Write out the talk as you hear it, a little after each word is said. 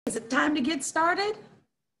Is it time to get started?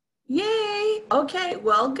 Yay! Okay,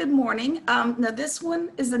 well, good morning. Now this one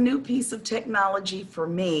is a new piece of technology for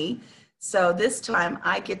me. So this time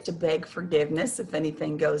I get to beg forgiveness if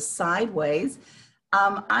anything goes sideways.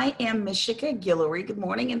 I am Mish Guillory. Good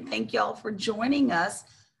morning, and thank y'all for joining us.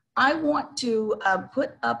 I want to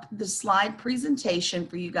put up the slide presentation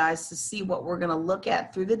for you guys to see what we're going to look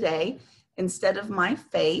at through the day instead of my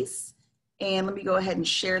face. And let me go ahead and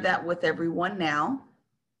share that with everyone now.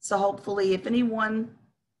 So hopefully if anyone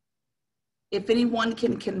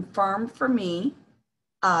can confirm for me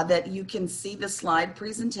that you can see the slide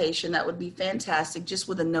presentation, that would be fantastic. Just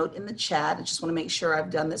with a note in the chat. I just want to make sure I've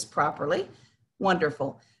done this properly.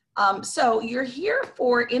 Wonderful. So you're here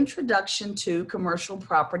for Introduction to Commercial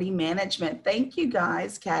Property Management. Thank you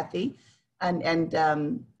guys, Kathy. And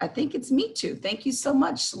I think it's me too. Thank you so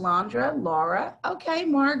much, Salandra, Laura. Okay,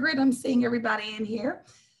 Margaret, I'm seeing everybody in here.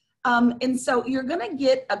 And so you're going to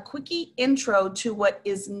get a quickie intro to what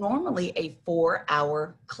is normally a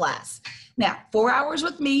 4-hour class. Now, 4 hours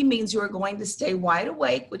with me means you are going to stay wide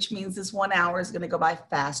awake, which means this 1 hour is going to go by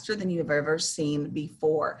faster than you've ever seen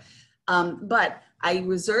before. But I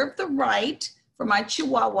reserve the right for my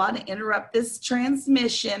Chihuahua to interrupt this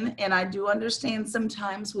transmission. And I do understand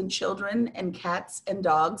sometimes when children and cats and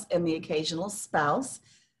dogs and the occasional spouse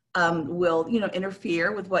will,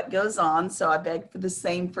 interfere with what goes on. So I beg for the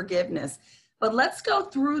same forgiveness. But let's go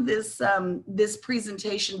through this, this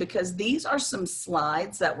presentation because these are some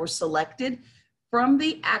slides that were selected from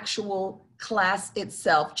the actual class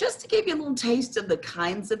itself, just to give you a little taste of the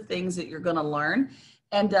kinds of things that you're going to learn.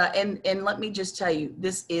 And let me just tell you,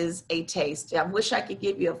 this is a taste. I wish I could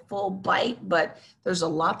give you a full bite, but there's a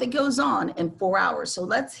lot that goes on in 4 hours. So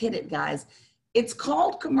let's hit it, guys. It's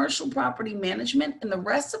called Commercial Property Management, and the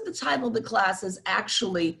rest of the title of the class is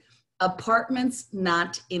actually Apartments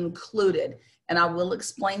Not Included. And I will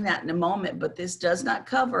explain that in a moment, but this does not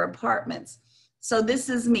cover apartments. So this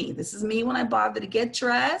is me. This is me when I bother to get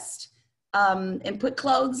dressed and put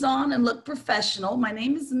clothes on and look professional. My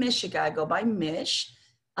name is Mish. I go by Mish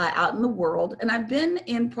out in the world. And I've been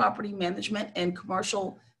in property management and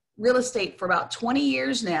commercial real estate for about 20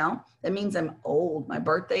 years now. That means I'm old. My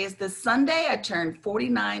birthday is this Sunday. I turned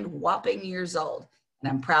 49 whopping years old,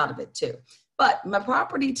 and I'm proud of it too. But my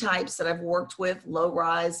property types that I've worked with, low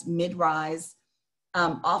rise, mid rise,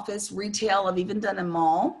 office, retail, I've even done a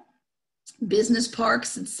mall, business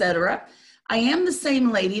parks, etc. I am the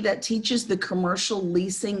same lady that teaches the commercial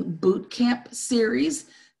leasing boot camp series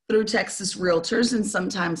through Texas Realtors, and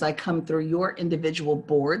sometimes I come through your individual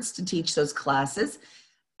boards to teach those classes.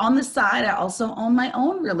 On the side, I also own my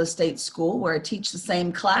own real estate school where I teach the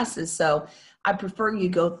same classes. So I prefer you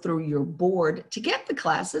go through your board to get the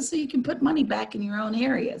classes so you can put money back in your own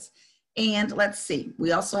areas. And let's see,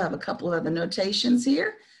 we also have a couple of other notations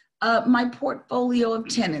here. My portfolio of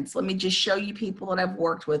tenants. Let me just show you people that I've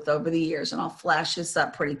worked with over the years, and I'll flash this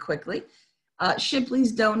up pretty quickly.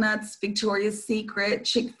 Shipley's Donuts, Victoria's Secret,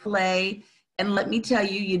 Chick-fil-A. And let me tell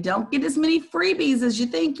you, you don't get as many freebies as you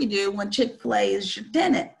think you do when Chick-fil-A is your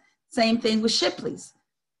tenant. Same thing with Shipley's.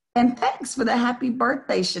 And thanks for the happy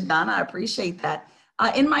birthday, Shadana. I appreciate that.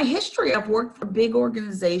 In my history, I've worked for big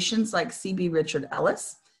organizations like CB Richard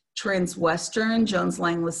Ellis, Trans Western, Jones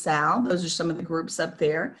Lang LaSalle. Those are some of the groups up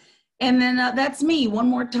there. And then that's me. One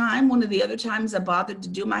more time, one of the other times I bothered to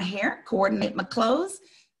do my hair, coordinate my clothes,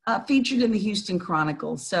 featured in the Houston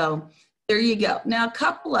Chronicle. So there you go. Now, a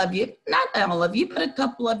couple of you, not all of you, but a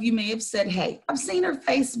couple of you may have said, hey, I've seen her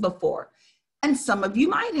face before. And some of you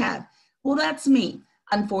might have. Well, that's me,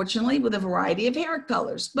 unfortunately, with a variety of hair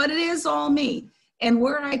colors, but it is all me. And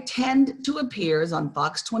where I tend to appear is on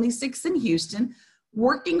Fox 26 in Houston,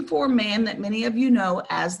 working for a man that many of you know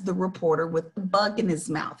as the reporter with the bug in his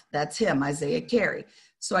mouth. That's him, Isaiah Carey.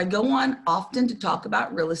 So I go on often to talk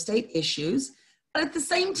about real estate issues. But at the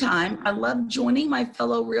same time, I love joining my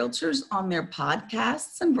fellow realtors on their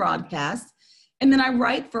podcasts and broadcasts. And then I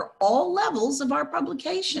write for all levels of our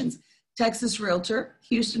publications, Texas Realtor,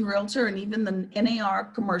 Houston Realtor, and even the NAR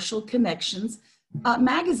Commercial Connections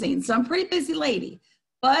magazine. So I'm a pretty busy lady,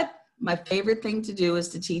 but my favorite thing to do is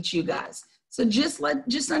to teach you guys. So just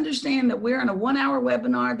understand that we're on a 1-hour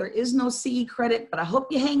webinar. There is no CE credit, but I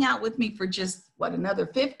hope you hang out with me for just, another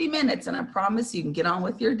 50 minutes, and I promise you can get on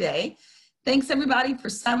with your day. Thanks, everybody, for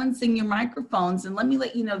silencing your microphones. And let me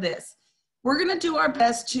let you know this. We're going to do our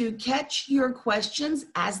best to catch your questions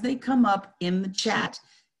as they come up in the chat.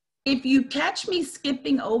 If you catch me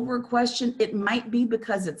skipping over a question, it might be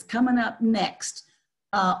because it's coming up next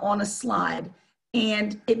on a slide,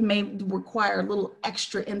 and it may require a little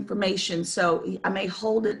extra information. So I may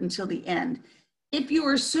hold it until the end. If you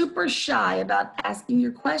are super shy about asking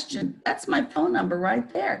your question, that's my phone number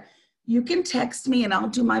right there. You can text me and I'll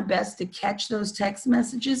do my best to catch those text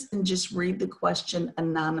messages and just read the question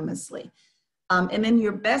anonymously. And then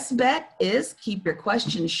your best bet is keep your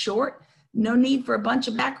questions short. No need for a bunch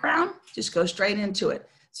of background. Just go straight into it.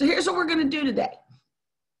 So here's what we're going to do today.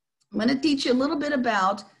 I'm going to teach you a little bit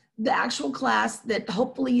about the actual class that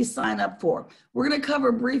hopefully you sign up for. We're going to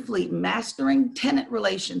cover briefly mastering tenant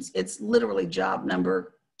relations. It's literally job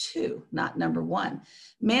number 2, not number 1.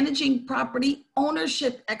 Managing property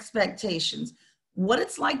ownership expectations. What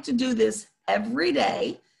it's like to do this every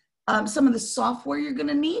day. Some of the software you're going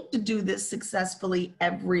to need to do this successfully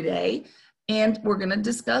every day. And we're going to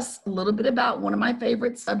discuss a little bit about one of my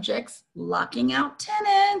favorite subjects, locking out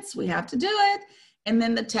tenants. We have to do it. And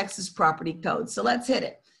then the Texas Property Code. So let's hit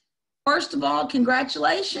it. First of all,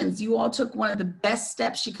 congratulations. You all took one of the best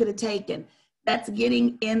steps you could have taken. That's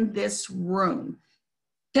getting in this room.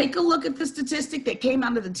 Take a look at the statistic that came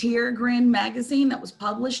out of the Tierra Grand magazine that was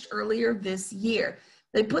published earlier this year.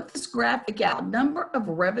 They put this graphic out, number of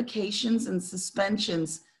revocations and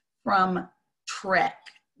suspensions from TREC,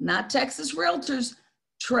 not Texas Realtors,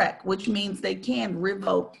 TREC, which means they can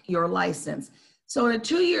revoke your license. So in a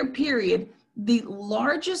 2-year period, the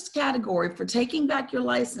largest category for taking back your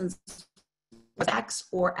license was acts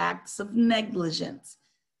or acts of negligence.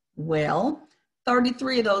 Well,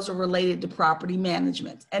 33 of those are related to property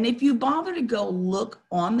management. And if you bother to go look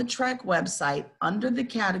on the TREC website under the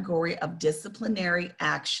category of disciplinary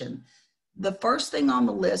action, the first thing on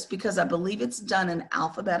the list, because I believe it's done in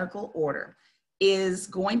alphabetical order, is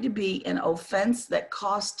going to be an offense that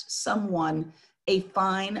cost someone a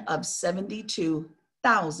fine of $72,000.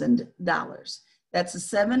 That's a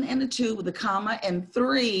 7 and a 2 with a comma and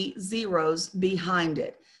 3 zeros behind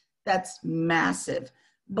it. That's massive.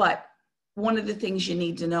 But one of the things you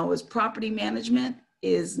need to know is property management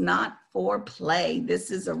is not for play. This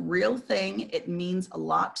is a real thing. It means a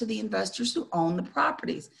lot to the investors who own the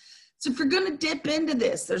properties. So if you're going to dip into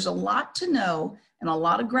this, there's a lot to know and a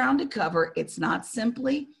lot of ground to cover. It's not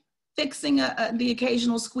simply fixing the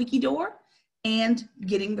occasional squeaky door and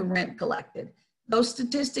getting the rent collected. Those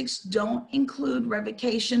statistics don't include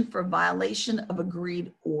revocation for violation of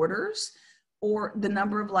agreed orders or the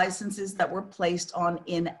number of licenses that were placed on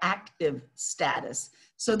inactive status.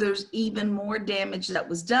 So there's even more damage that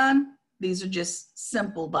was done. These are just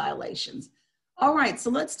simple violations. All right,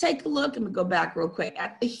 so let's take a look and go back real quick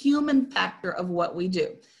at the human factor of what we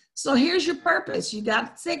do. So here's your purpose. You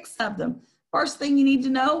got 6 of them. First thing you need to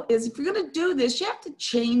know is if you're going to do this, you have to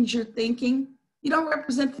change your thinking. You don't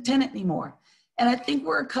represent the tenant anymore. And I think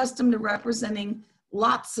we're accustomed to representing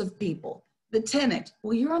lots of people. The tenant,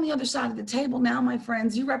 well, you're on the other side of the table now, my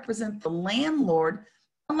friends. You represent the landlord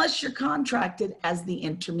unless you're contracted as the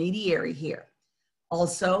intermediary here.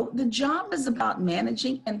 Also, the job is about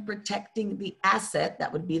managing and protecting the asset,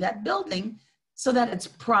 that would be that building, so that it's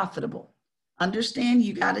profitable. Understand,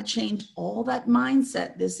 you got to change all that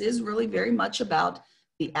mindset. This is really very much about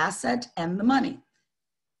the asset and the money.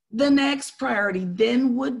 The next priority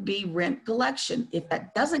then would be rent collection. If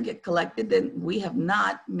that doesn't get collected, then we have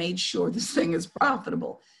not made sure this thing is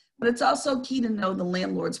profitable. But it's also key to know the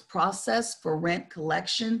landlord's process for rent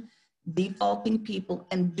collection, defaulting people,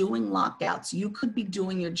 and doing lockouts. You could be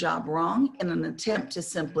doing your job wrong in an attempt to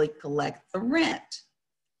simply collect the rent.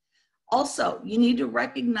 Also, you need to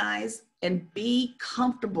recognize and be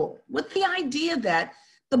comfortable with the idea that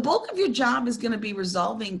the bulk of your job is going to be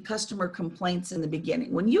resolving customer complaints in the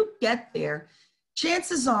beginning. When you get there,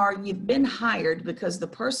 chances are you've been hired because the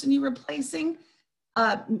person you're replacing,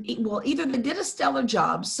 well, either they did a stellar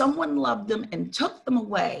job, someone loved them and took them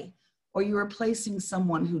away, or you're replacing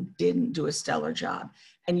someone who didn't do a stellar job.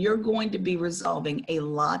 And you're going to be resolving a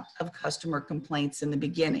lot of customer complaints in the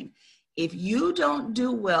beginning. If you don't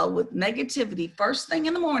do well with negativity first thing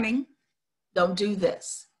in the morning, don't do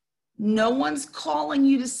this. No one's calling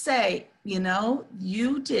you to say, you know,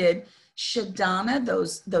 you did, Shadana,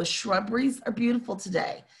 those shrubberies are beautiful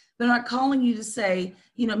today. They're not calling you to say,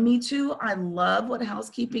 you know, me too, I love what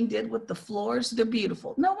housekeeping did with the floors. They're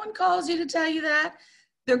beautiful. No one calls you to tell you that.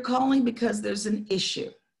 They're calling because there's an issue.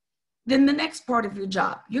 Then the next part of your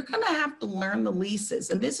job, you're going to have to learn the leases.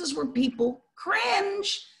 And this is where people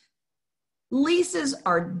cringe. Leases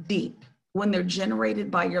are deep when they're generated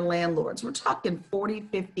by your landlords. We're talking 40,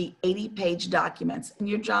 50, 80-page documents, and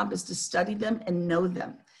your job is to study them and know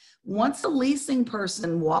them. Once a leasing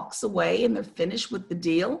person walks away and they're finished with the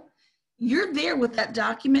deal, you're there with that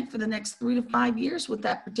document for the next 3 to 5 years with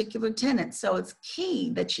that particular tenant. So it's key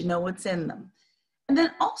that you know what's in them. And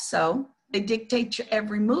then also, they dictate your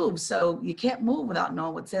every move, so you can't move without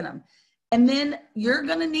knowing what's in them. And then you're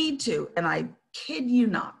going to need to, and I kid you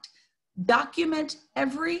not, document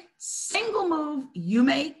every single move you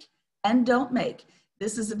make and don't make.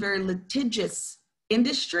 This is a very litigious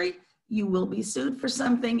industry. You will be sued for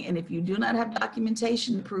something. And if you do not have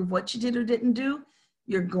documentation to prove what you did or didn't do,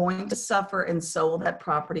 you're going to suffer, and so will that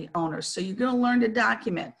property owner. So you're going to learn to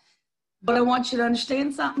document. But I want you to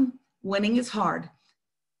understand something. Winning is hard.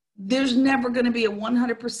 There's never going to be a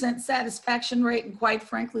 100% satisfaction rate. And quite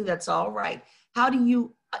frankly, that's all right. How do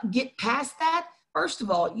you get past that? First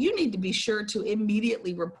of all, you need to be sure to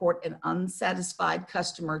immediately report an unsatisfied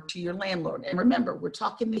customer to your landlord. And remember, we're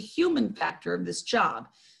talking the human factor of this job.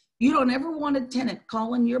 You don't ever want a tenant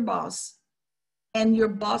calling your boss and your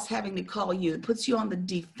boss having to call you. It puts you on the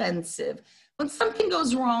defensive. When something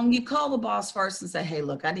goes wrong, you call the boss first and say, hey,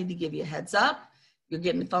 look, I need to give you a heads up. You're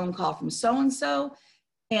getting a phone call from so-and-so.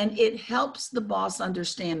 And it helps the boss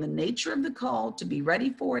understand the nature of the call, to be ready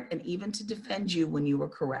for it, and even to defend you when you were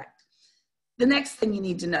correct. The next thing you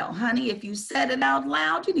need to know, honey, if you said it out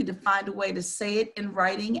loud, you need to find a way to say it in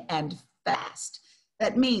writing and fast.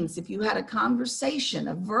 That means if you had a conversation,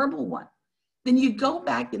 a verbal one, then you go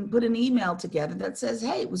back and put an email together that says,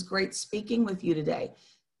 hey, it was great speaking with you today.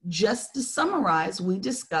 Just to summarize, we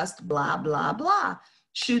discussed blah, blah, blah.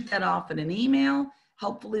 Shoot that off in an email.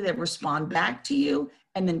 Hopefully they respond back to you,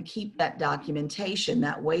 and then keep that documentation.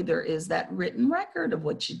 That way there is that written record of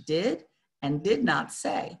what you did and did not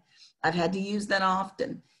say. I've had to use that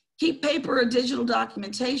often. Keep paper or digital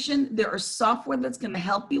documentation. There are software that's going to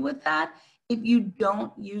help you with that if you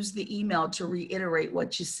don't use the email to reiterate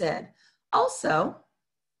what you said. Also,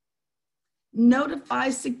 notify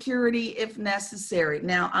security if necessary.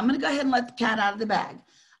 Now, I'm going to go ahead and let the cat out of the bag.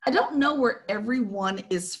 I don't know where everyone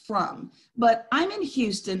is from, but I'm in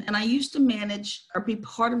Houston, and I used to manage or be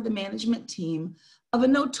part of the management team of a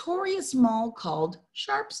notorious mall called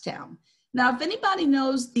Sharpstown. Now, if anybody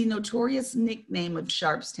knows the notorious nickname of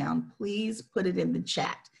Sharpstown, please put it in the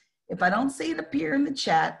chat. If I don't see it appear in the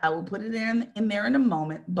chat, I will put it in there in a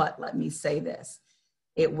moment, but let me say this.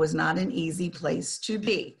 It was not an easy place to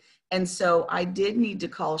be. And so I did need to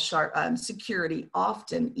call security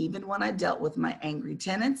often, even when I dealt with my angry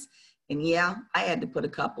tenants. And yeah, I had to put a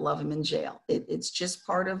couple of them in jail. It's just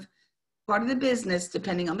part of the business,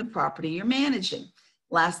 depending on the property you're managing.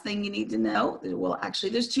 Last thing you need to know, well,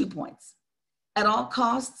 actually, there's 2 points. At all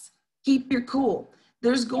costs, keep your cool.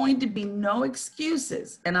 There's going to be no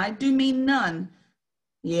excuses, and I do mean none.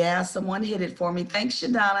 Yeah, someone hit it for me. Thanks,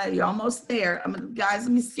 Shadana. You're almost there. Guys,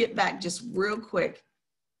 let me skip back just real quick.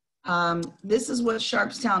 This is what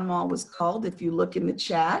Sharpstown Mall was called, if you look in the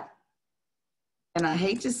chat. And I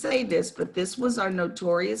hate to say this, but this was our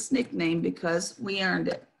notorious nickname because we earned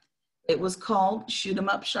it. It was called Shoot 'em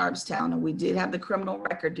Up Sharpstown, and we did have the criminal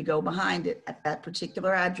record to go behind it at that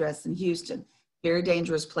particular address in Houston. Very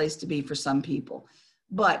dangerous place to be for some people.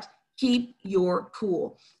 But keep your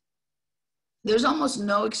cool. There's almost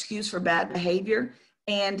no excuse for bad behavior.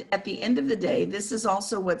 And at the end of the day, this is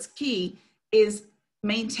also what's key, is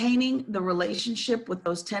maintaining the relationship with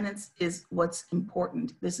those tenants is what's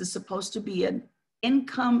important. This is supposed to be an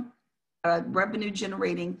income, revenue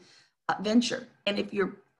generating venture. And if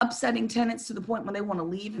you're upsetting tenants to the point when they want to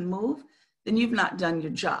leave and move, then you've not done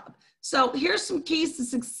your job. So here's some keys to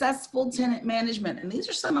successful tenant management. And these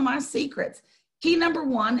are some of my secrets. Key number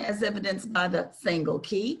 1, as evidenced by the single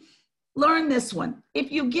key, learn this one.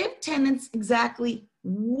 If you give tenants exactly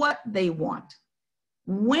what they want,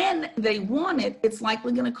 when they want it, it's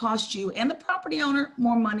likely going to cost you and the property owner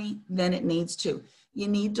more money than it needs to. You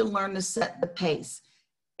need to learn to set the pace.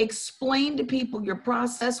 Explain to people your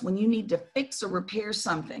process when you need to fix or repair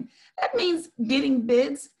something. That means getting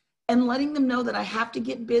bids and letting them know that I have to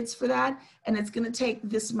get bids for that, and it's going to take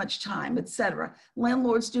this much time, etc.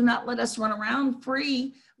 Landlords do not let us run around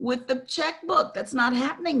free with the checkbook. That's not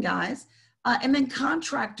happening, guys. And then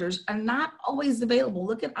contractors are not always available.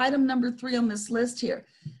 Look at item number 3 on this list here.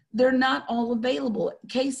 They're not all available.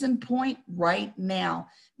 Case in point, right now,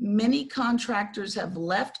 many contractors have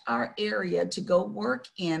left our area to go work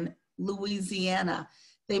in Louisiana.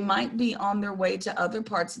 They might be on their way to other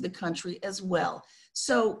parts of the country as well.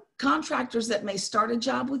 So contractors that may start a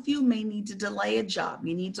job with you may need to delay a job.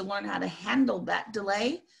 You need to learn how to handle that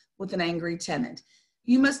delay with an angry tenant.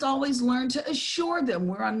 You must always learn to assure them.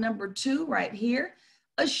 We're on number 2 right here.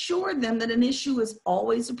 Assure them that an issue is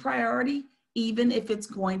always a priority, even if it's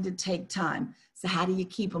going to take time. So how do you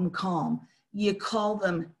keep them calm? You call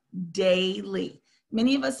them daily.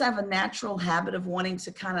 Many of us have a natural habit of wanting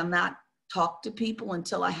to kind of not talk to people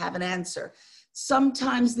until I have an answer.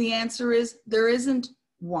 Sometimes the answer is there isn't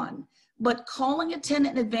one. But calling a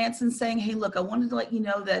tenant in advance and saying, hey, look, I wanted to let you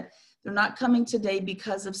know that They're not coming today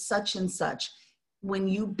because of such and such. When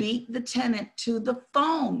you beat the tenant to the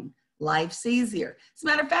phone, life's easier. As a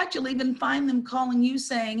matter of fact, you'll even find them calling you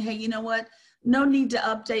saying, hey, you know what? No need to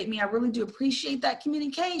update me. I really do appreciate that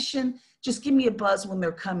communication. Just give me a buzz when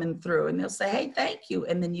they're coming through. And they'll say, hey, thank you.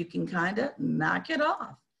 And then you can kind of knock it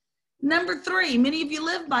off. Number 3, many of you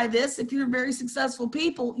live by this. If you're very successful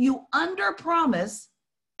people, you under promise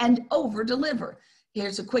and over deliver.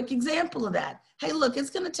 Here's a quick example of that. Hey, look, it's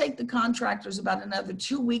going to take the contractors about another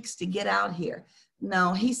 2 weeks to get out here.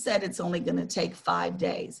 No, he said it's only going to take 5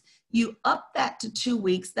 days. You up that to 2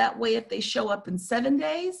 weeks. That way, if they show up in 7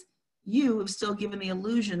 days, you have still given the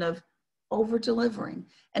illusion of over delivering.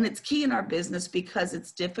 And it's key in our business because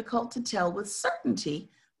it's difficult to tell with certainty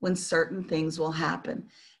when certain things will happen.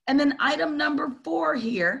 And then item number 4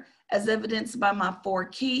 here, as evidenced by my 4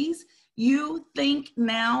 keys, you think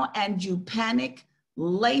now and you panic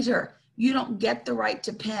later. You don't get the right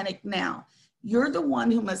to panic now. You're the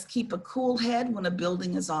one who must keep a cool head when a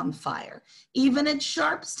building is on fire. Even at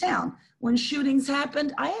Sharpstown, when shootings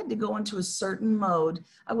happened, I had to go into a certain mode.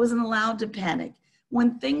 I wasn't allowed to panic.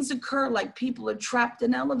 When things occur, like people are trapped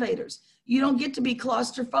in elevators, you don't get to be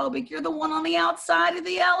claustrophobic. You're the one on the outside of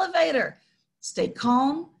the elevator. Stay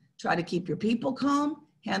calm, try to keep your people calm,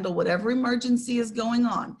 handle whatever emergency is going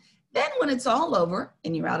on. Then when it's all over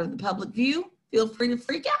and you're out of the public view, feel free to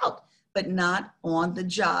freak out, but not on the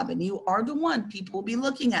job. And you are the one people will be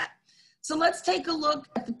looking at. So let's take a look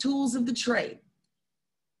at the tools of the trade.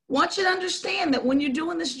 I want you to understand that when you're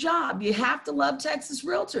doing this job, you have to love Texas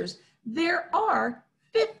Realtors. There are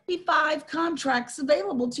 55 contracts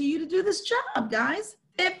available to you to do this job, guys.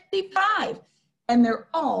 55. And they're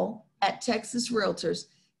all at Texas Realtors.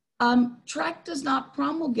 TRAC does not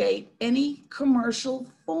promulgate any commercial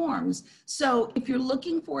forms. So if you're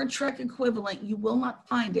looking for a TREC equivalent, you will not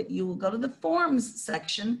find it. You will go to the forms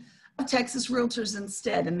section of Texas Realtors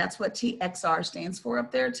instead. And that's what TXR stands for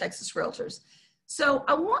up there, Texas Realtors. So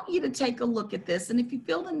I want you to take a look at this. And if you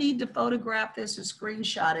feel the need to photograph this or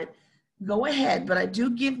screenshot it, go ahead. But I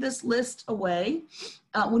do give this list away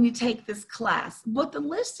when you take this class. But the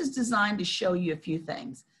list is designed to show you a few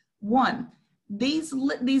things. One,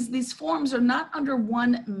 these forms are not under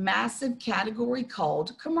one massive category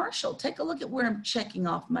called commercial. Take a look at where I'm checking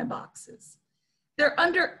off my boxes. They're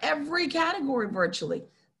under every category virtually.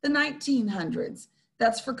 The 1900s,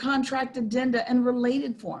 that's for contract addenda and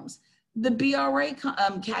related forms. The BRA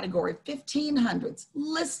category, 1500s.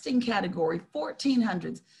 Listing category,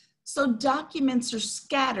 1400s. So documents are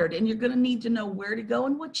scattered and you're going to need to know where to go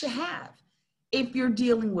and what you have. If you're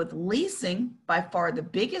dealing with leasing, by far the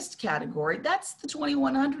biggest category, that's the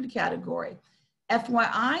 2100 category.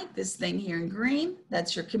 FYI, this thing here in green,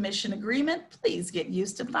 that's your commission agreement. Please get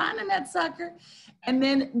used to finding that sucker. And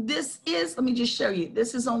then this is, let me just show you,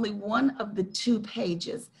 this is only one of the 2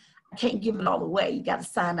 pages. I can't give it all away. You got to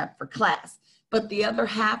sign up for class. But the other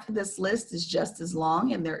half of this list is just as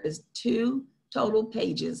long, and there is 2 total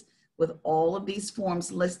pages with all of these forms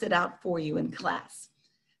listed out for you in class.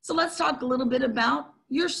 So let's talk a little bit about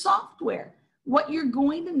your software, what you're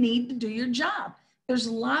going to need to do your job. There's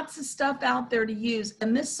lots of stuff out there to use,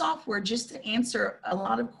 and this software, just to answer a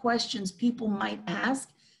lot of questions people might ask,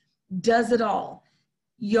 does it all.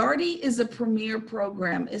 Yardi is a premier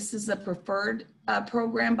program. This is a preferred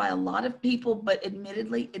program by a lot of people, but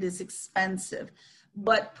admittedly, it is expensive.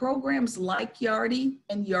 But programs like Yardi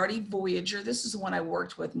and Yardi Voyager, this is the one I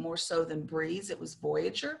worked with more so than Breeze, it was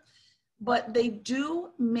Voyager, but they do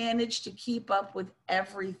manage to keep up with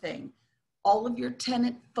everything. All of your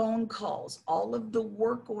tenant phone calls, all of the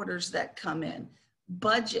work orders that come in,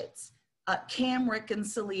 budgets, CAM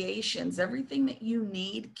reconciliations, everything that you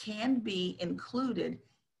need can be included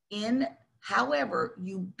in however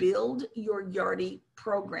you build your Yardi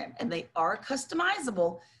program, and they are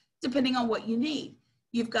customizable depending on what you need.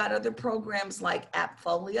 You've got other programs like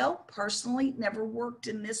AppFolio. Personally, never worked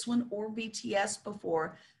in this one or VTS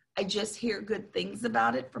before. I just hear good things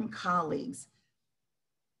about it from colleagues.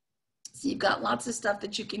 So you've got lots of stuff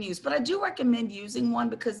that you can use, but I do recommend using one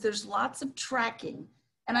because there's lots of tracking,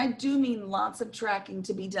 and I do mean lots of tracking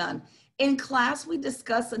to be done. In class, we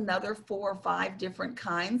discuss another 4 or 5 different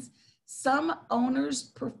kinds. Some owners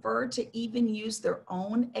prefer to even use their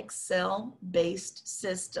own Excel-based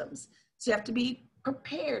systems. So you have to be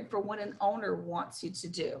prepared for what an owner wants you to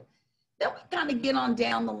do. Then we kind of get on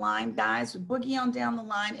down the line, guys. We boogie on down the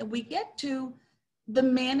line, and we get to the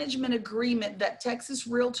management agreement that Texas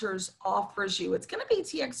Realtors offers you. It's going to be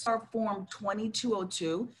TXR Form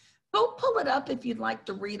 2202. Go pull it up if you'd like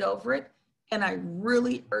to read over it, and I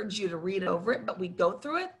really urge you to read over it, but we go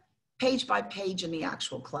through it page by page in the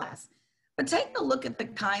actual class. But take a look at the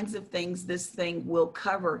kinds of things this thing will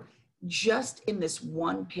cover just in this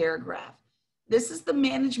one paragraph. This is the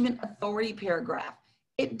management authority paragraph.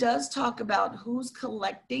 It does talk about who's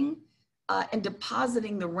collecting and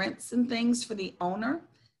depositing the rents and things for the owner.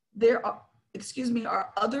 There are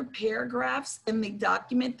other paragraphs in the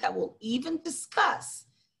document that will even discuss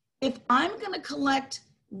if I'm going to collect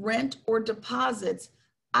rent or deposits,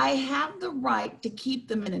 I have the right to keep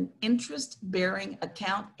them in an interest-bearing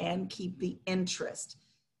account and keep the interest.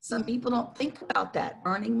 Some people don't think about that,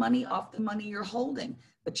 earning money off the money you're holding,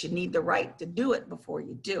 but you need the right to do it before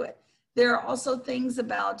you do it. There are also things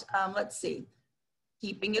about,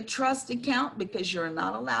 keeping a trust account because you're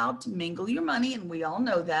not allowed to mingle your money, and we all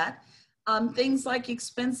know that. Things like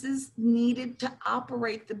expenses needed to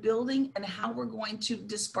operate the building and how we're going to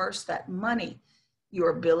disperse that money.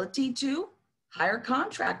 Your ability to hire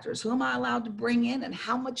contractors. Who am I allowed to bring in and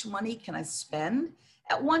how much money can I spend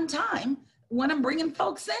at one time when I'm bringing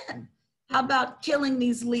folks in? How about killing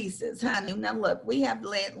these leases? Honey, now look, we have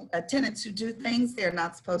tenants who do things they're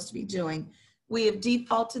not supposed to be doing. We have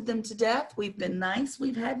defaulted them to death. We've been nice.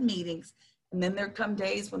 We've had meetings. And then there come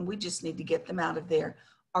days when we just need to get them out of there.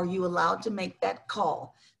 Are you allowed to make that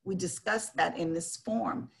call? We discussed that in this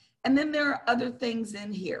form. And then there are other things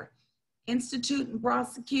in here. Institute and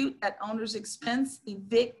prosecute at owner's expense,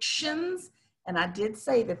 evictions. And I did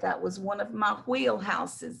say that that was one of my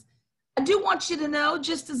wheelhouses. I do want you to know,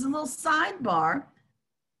 just as a little sidebar,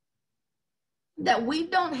 that we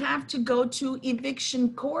don't have to go to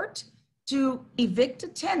eviction court to evict a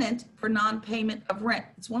tenant for non-payment of rent.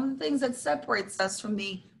 It's one of the things that separates us from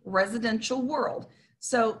the residential world.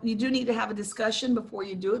 So you do need to have a discussion before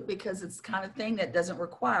you do it because it's the kind of thing that doesn't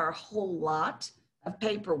require a whole lot of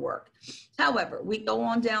paperwork. However, we go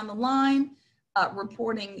on down the line,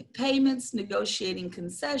 reporting payments, negotiating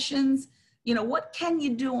concessions. You know, what can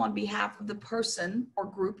you do on behalf of the person or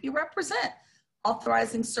group you represent?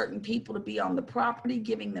 Authorizing certain people to be on the property,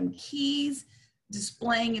 giving them keys,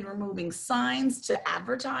 displaying and removing signs to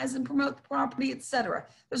advertise and promote the property, etc.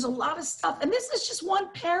 There's a lot of stuff, and this is just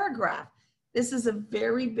one paragraph. This is a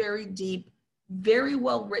very, very deep, very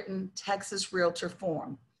well-written Texas Realtor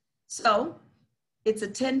form. So it's a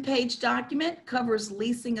 10-page document, covers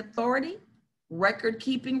leasing authority,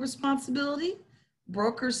 record-keeping responsibility,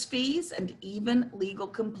 broker's fees, and even legal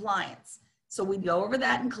compliance. So we go over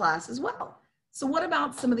that in class as well. So what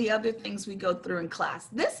about some of the other things we go through in class?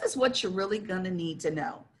 This is what you're really going to need to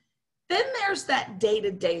know. Then there's that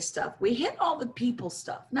day-to-day stuff. We hit all the people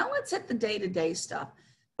stuff. Now let's hit the day-to-day stuff.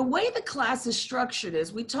 The way the class is structured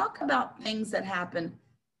is we talk about things that happen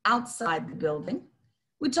outside the building.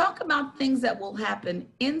 We talk about things that will happen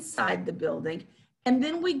inside the building. And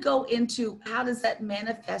then we go into how does that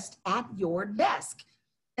manifest at your desk?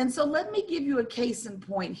 And so let me give you a case in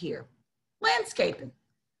point here. Landscaping.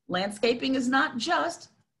 Landscaping is not just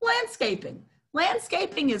landscaping.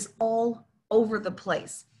 Landscaping is all over the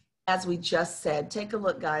place. As we just said, take a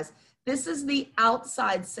look, guys. This is the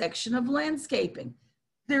outside section of landscaping.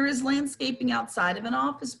 There is landscaping outside of an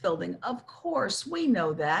office building. Of course, we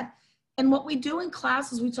know that. And what we do in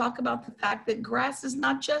class is we talk about the fact that grass is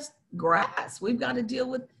not just grass. We've got to deal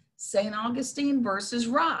with St. Augustine versus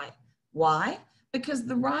rye. Why? Because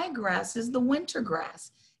the ryegrass is the winter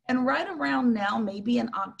grass. And right around now, maybe in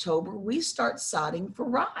October, we start sodding for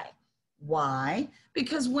rye. Why?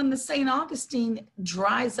 Because when the St. Augustine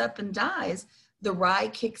dries up and dies, the rye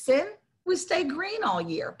kicks in. We stay green all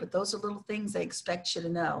year, but those are little things I expect you to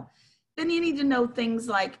know. Then you need to know things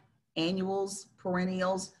like annuals,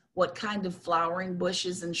 perennials, what kind of flowering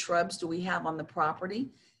bushes and shrubs do we have on the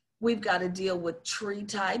property? We've got to deal with tree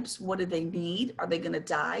types. What do they need? Are they going to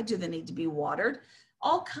die? Do they need to be watered?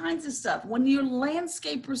 All kinds of stuff. When your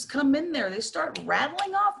landscapers come in there, they start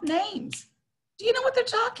rattling off names. Do you know what they're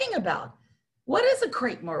talking about? What is a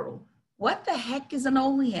crepe myrtle? What the heck is an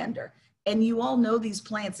oleander? And you all know these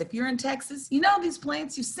plants. If you're in Texas, you know these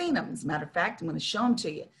plants, you've seen them. As a matter of fact, I'm going to show them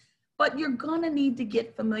to you. But you're going to need to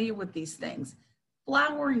get familiar with these things.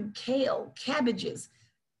 Flowering kale, cabbages.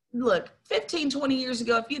 Look, 15, 20 years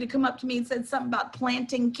ago, if you'd have come up to me and said something about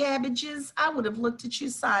planting cabbages, I would have looked at you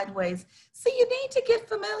sideways. So you need to get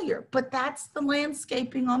familiar, but that's the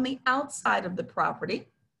landscaping on the outside of the property.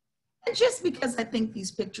 And just because I think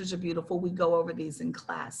these pictures are beautiful, we go over these in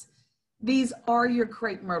class. These are your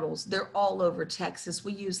crepe myrtles. They're all over Texas.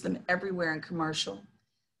 We use them everywhere in commercial.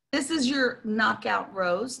 This is your knockout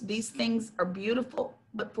rose. These things are beautiful,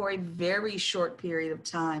 but for a very short period of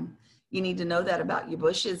time. You need to know that about your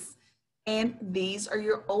bushes. And these are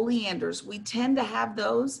your oleanders. We tend to have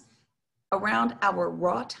those around our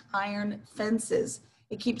wrought iron fences.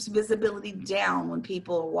 It keeps visibility down when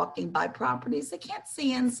people are walking by properties. They can't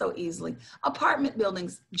see in so easily. Apartment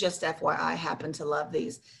buildings, just FYI, happen to love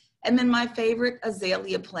these. And then my favorite,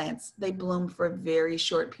 azalea plants. They bloom for a very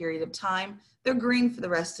short period of time. They're green for the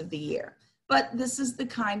rest of the year. But this is the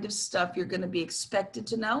kind of stuff you're going to be expected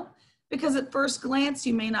to know, because at first glance,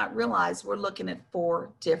 you may not realize we're looking at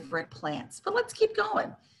 4 different plants. But let's keep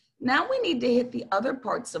going. Now we need to hit the other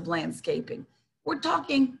parts of landscaping. We're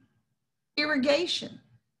talking irrigation.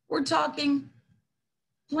 We're talking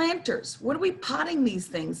planters. What are we potting these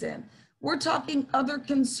things in? We're talking other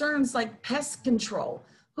concerns like pest control.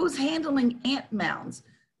 Who's handling ant mounds?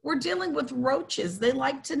 We're dealing with roaches. They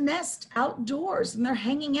like to nest outdoors and they're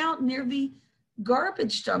hanging out near the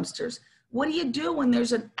garbage dumpsters. What do you do when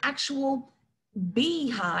there's an actual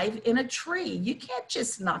beehive in a tree? You can't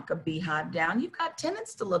just knock a beehive down. You've got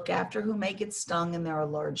tenants to look after who may get stung and they're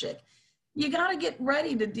allergic. You got to get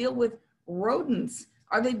ready to deal with rodents.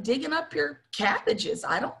 Are they digging up your cabbages?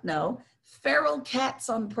 I don't know. Feral cats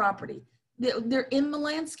on property. They're in the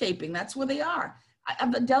landscaping. That's where they are.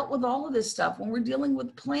 I've dealt with all of this stuff. When we're dealing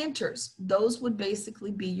with planters, those would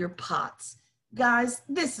basically be your pots. Guys,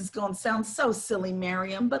 this is going to sound so silly,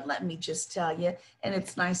 Miriam, but let me just tell you, and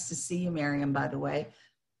it's nice to see you, Miriam, by the way.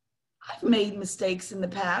 I've made mistakes in the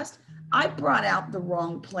past. I brought out the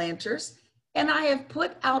wrong planters, and I have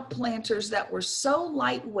put out planters that were so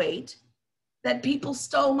lightweight that people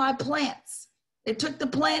stole my plants. They took the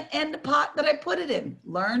plant and the pot that I put it in.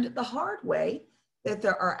 Learned the hard way that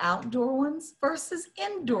there are outdoor ones versus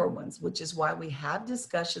indoor ones, which is why we have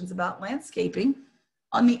discussions about landscaping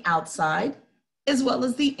on the outside as well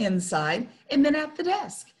as the inside, and then at the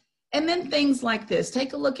desk. And then things like this.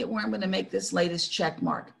 Take a look at where I'm going to make this latest check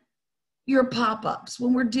mark. Your pop-ups,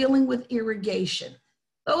 when we're dealing with irrigation,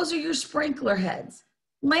 those are your sprinkler heads.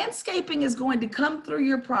 Landscaping is going to come through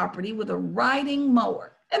your property with a riding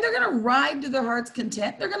mower, and they're going to ride to their heart's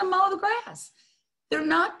content. They're going to mow the grass. They're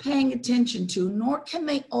not paying attention to, nor can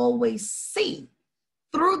they always see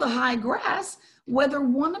through the high grass, whether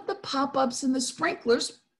one of the pop-ups in the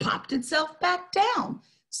sprinklers popped itself back down.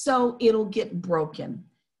 So it'll get broken.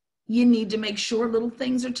 You need to make sure little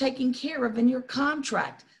things are taken care of in your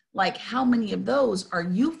contract. Like how many of those are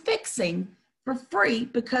you fixing for free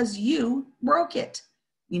because you broke it?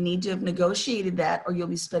 You need to have negotiated that, or you'll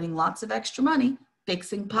be spending lots of extra money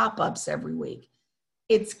fixing pop-ups every week.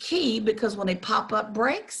 It's key because when a pop-up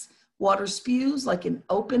breaks, water spews like an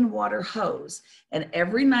open water hose. And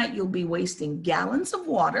every night you'll be wasting gallons of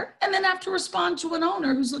water and then have to respond to an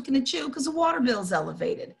owner who's looking at you because the water bill's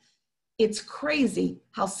elevated. It's crazy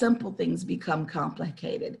how simple things become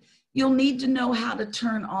complicated. You'll need to know how to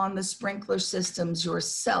turn on the sprinkler systems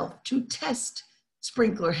yourself to test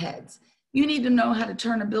sprinkler heads. You need to know how to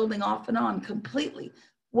turn a building off and on completely.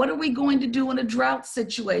 What are we going to do in a drought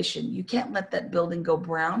situation? You can't let that building go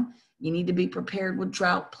brown. You need to be prepared with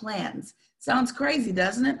drought plans. Sounds crazy,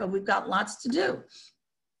 doesn't it? But we've got lots to do.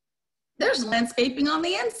 There's landscaping on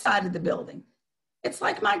the inside of the building. It's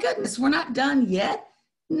like, my goodness, we're not done yet.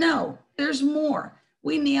 No, there's more.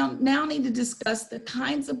 We now need to discuss the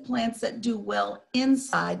kinds of plants that do well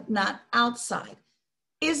inside, not outside.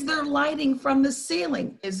 Is there lighting from the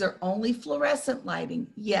ceiling? Is there only fluorescent lighting?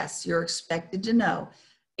 Yes, you're expected to know.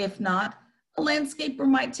 If not, a landscaper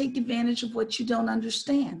might take advantage of what you don't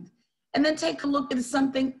understand. And then take a look at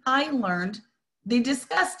something I learned the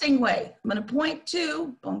disgusting way. I'm going to point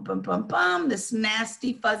to, this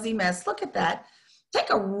nasty fuzzy mess. Look at that. Take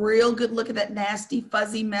a real good look at that nasty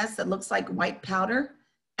fuzzy mess that looks like white powder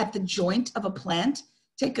at the joint of a plant.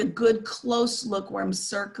 Take a good close look where I'm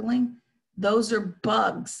circling. Those are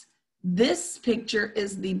bugs. This picture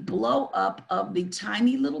is the blow up of the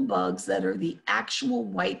tiny little bugs that are the actual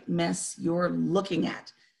white mess you're looking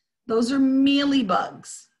at. Those are mealy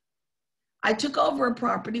bugs. I took over a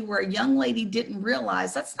property where a young lady didn't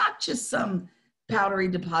realize that's not just some powdery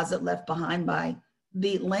deposit left behind by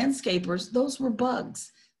the landscapers. Those were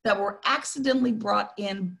bugs that were accidentally brought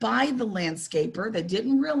in by the landscaper that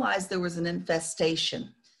didn't realize there was an infestation.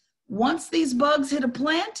 Once these bugs hit a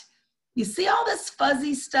plant, you see all this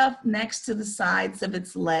fuzzy stuff next to the sides of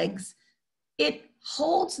its legs? It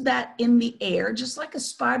holds that in the air, just like a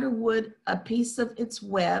spider would a piece of its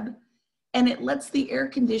web, and it lets the air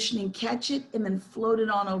conditioning catch it and then float it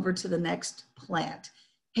on over to the next plant.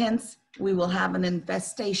 Hence, we will have an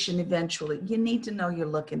infestation eventually. You need to know you're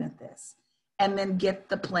looking at this and then get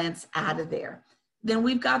the plants out of there. Then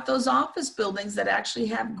we've got those office buildings that actually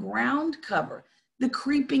have ground cover, the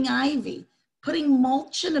creeping ivy, putting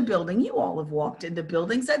mulch in a building. You all have walked into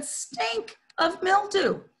buildings that stink of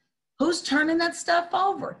mildew. Who's turning that stuff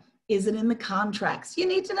over? Is it in the contracts? You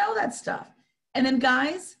need to know that stuff. And then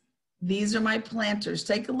guys, these are my planters.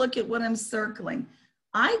 Take a look at what I'm circling.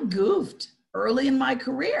 I goofed early in my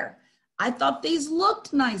career. I thought these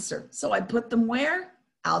looked nicer, so I put them where?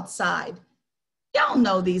 Outside. Y'all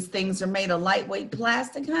know these things are made of lightweight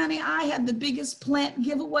plastic, honey. I had the biggest plant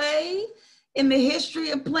giveaway in the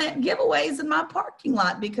history of plant giveaways in my parking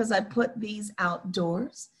lot because I put these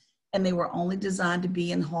outdoors, and they were only designed to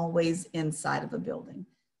be in hallways inside of a building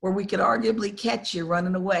where we could arguably catch you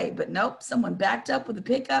running away. But nope, someone backed up with a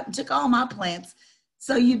pickup and took all my plants.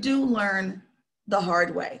 So you do learn the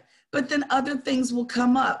hard way. But then other things will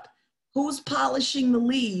come up. Who's polishing the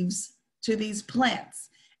leaves to these plants?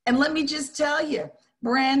 And let me just tell you,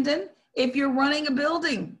 Brandon, if you're running a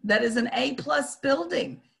building that is an A+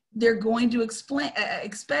 building, they're going to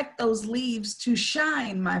expect those leaves to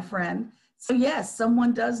shine, my friend. So yes,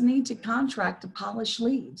 someone does need to contract to polish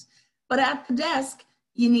leaves. But at the desk,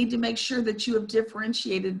 you need to make sure that you have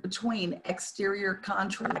differentiated between exterior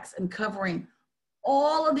contracts and covering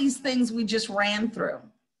all of these things we just ran through.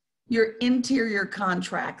 Your interior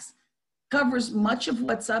contracts covers much of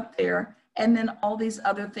what's up there, and then all these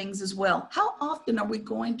other things as well. How often are we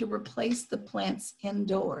going to replace the plants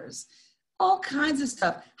indoors? All kinds of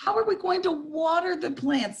stuff. How are we going to water the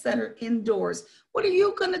plants that are indoors? What are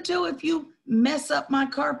you going to do if you mess up my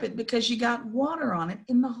carpet because you got water on it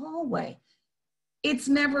in the hallway? It's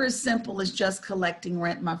never as simple as just collecting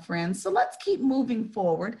rent, my friends. So let's keep moving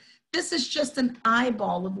forward. This is just an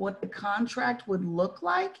eyeball of what the contract would look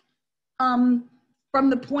like. From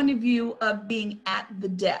the point of view of being at the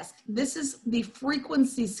desk. This is the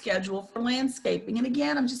frequency schedule for landscaping. And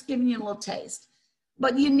again, I'm just giving you a little taste.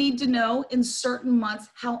 But you need to know in certain months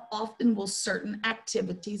how often will certain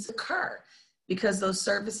activities occur, because those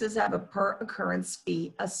services have a per occurrence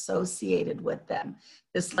fee associated with them.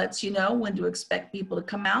 This lets you know when to expect people to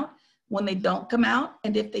come out, when they don't come out,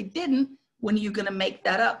 and if they didn't, when you're going to make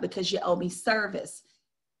that up because you owe me service.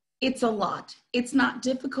 It's a lot. It's not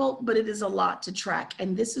difficult, but it is a lot to track.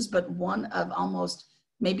 And this is but one of almost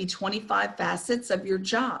maybe 25 facets of your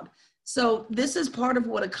job. So this is part of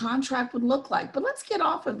what a contract would look like. But let's get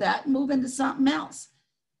off of that and move into something else.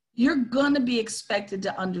 You're going to be expected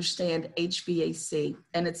to understand HVAC,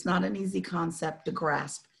 and it's not an easy concept to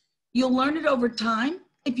grasp. You'll learn it over time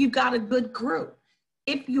if you've got a good crew.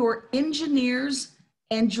 If your engineers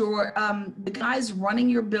and your the guys running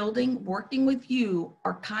your building, working with you,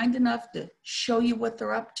 are kind enough to show you what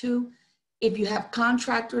they're up to, if you have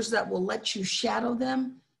contractors that will let you shadow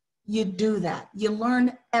them, you do that. You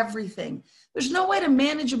learn everything. There's no way to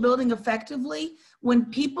manage a building effectively when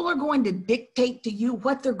people are going to dictate to you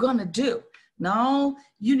what they're going to do. No,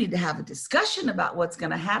 you need to have a discussion about what's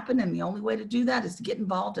going to happen, and the only way to do that is to get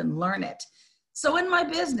involved and learn it. So in my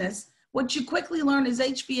business, what you quickly learn is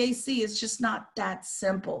HVAC is just not that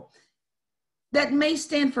simple. That may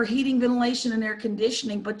stand for heating, ventilation, and air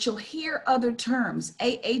conditioning, but you'll hear other terms,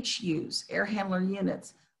 AHUs, air handler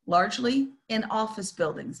units, largely in office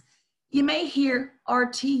buildings. You may hear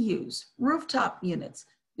RTUs, rooftop units.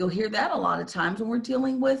 You'll hear that a lot of times when we're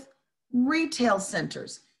dealing with retail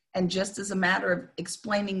centers. And just as a matter of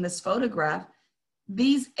explaining this photograph,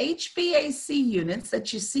 these HVAC units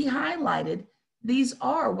that you see highlighted, these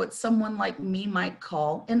are what someone like me might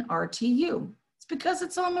call an RTU. It's because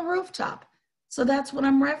it's on the rooftop. So that's what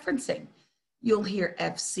I'm referencing. You'll hear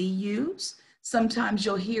FCUs. Sometimes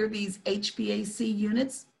you'll hear these HVAC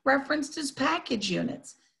units referenced as package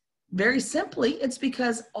units. Very simply, it's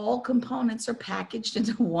because all components are packaged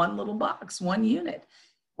into one little box, one unit.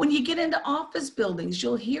 When you get into office buildings,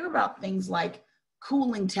 you'll hear about things like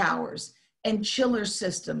cooling towers and chiller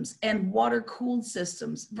systems and water-cooled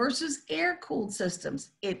systems versus air-cooled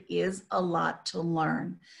systems. It is a lot to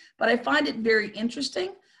learn, but I find it very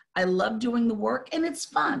interesting. I love doing the work, and it's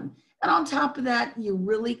fun. And on top of that, you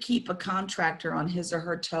really keep a contractor on his or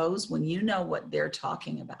her toes when you know what they're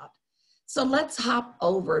talking about. So let's hop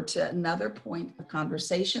over to another point of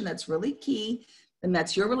conversation that's really key, and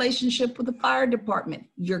that's your relationship with the fire department.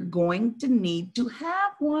 You're going to need to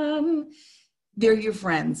have one. They're your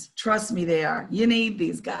friends. Trust me, they are. You need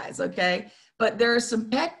these guys, okay? But there are some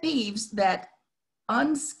pet peeves that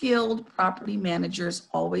unskilled property managers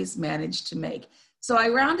always manage to make. So I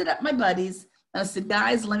rounded up my buddies and I said,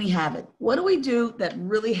 guys, let me have it. What do we do that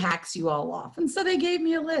really hacks you all off? And so they gave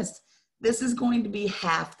me a list. This is going to be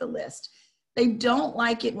half the list. They don't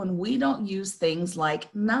like it when we don't use things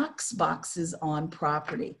like Knox boxes on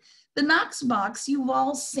property. The Knox box, you've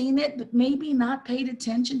all seen it, but maybe not paid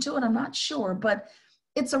attention to it. I'm not sure, but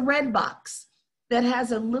it's a red box that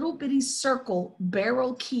has a little bitty circle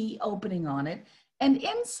barrel key opening on it. And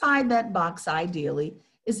inside that box, ideally,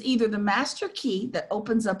 is either the master key that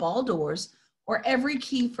opens up all doors or every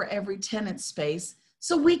key for every tenant space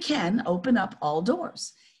so we can open up all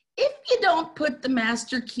doors. If you don't put the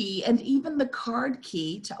master key and even the card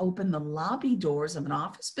key to open the lobby doors of an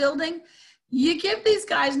office building, you give these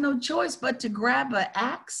guys no choice but to grab an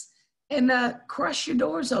axe and crush your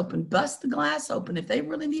doors open, bust the glass open. If they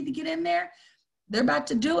really need to get in there, they're about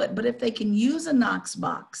to do it. But if they can use a Knox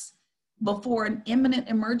box before an imminent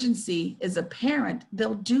emergency is apparent,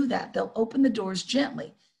 they'll do that. They'll open the doors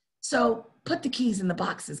gently. So put the keys in the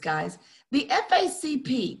boxes, guys. The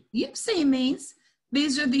FACP, you've seen these.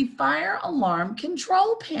 These are the fire alarm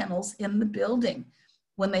control panels in the building.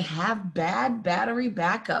 When they have bad battery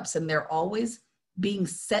backups and they're always being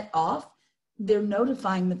set off, they're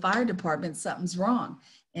notifying the fire department something's wrong.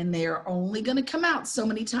 And they're only going to come out so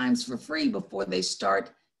many times for free before they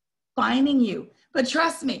start fining you. But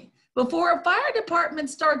trust me, before a fire department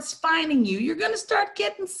starts fining you, you're going to start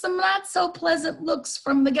getting some not so pleasant looks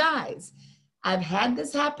from the guys. I've had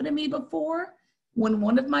this happen to me before. When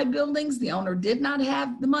one of my buildings, the owner did not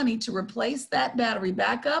have the money to replace that battery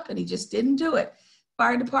backup, and he just didn't do it.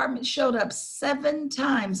 Fire department showed up 7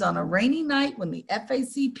 times on a rainy night when the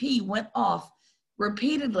FACP went off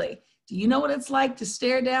repeatedly. Do you know what it's like to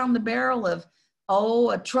stare down the barrel of,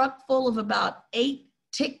 a truck full of about 8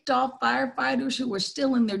 ticked off firefighters who were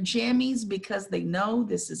still in their jammies because they know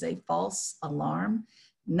this is a false alarm?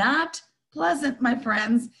 Not pleasant, my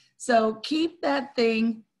friends. So keep that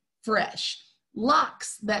thing fresh.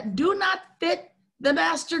 Locks that do not fit the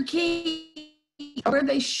master key where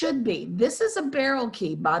they should be. This is a barrel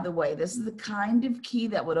key, by the way. This is the kind of key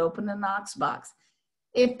that would open a Knox box.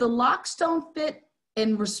 If the locks don't fit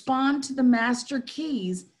and respond to the master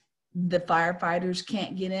keys, the firefighters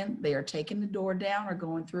can't get in. They are taking the door down or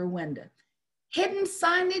going through a window. Hidden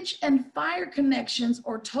signage and fire connections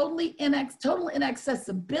or total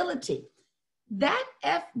inaccessibility. That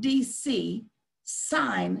FDC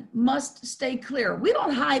sign must stay clear. We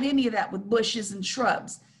don't hide any of that with bushes and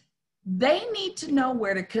shrubs. They need to know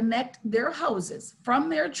where to connect their hoses from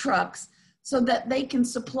their trucks so that they can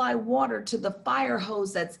supply water to the fire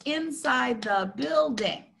hose that's inside the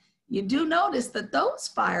building. You do notice that those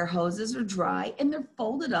fire hoses are dry and they're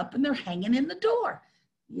folded up and they're hanging in the door.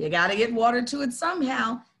 You got to get water to it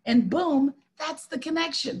somehow, and boom, that's the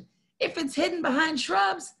connection. If it's hidden behind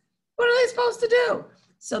shrubs, what are they supposed to do?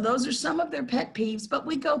 So those are some of their pet peeves, but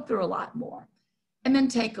we go through a lot more. And then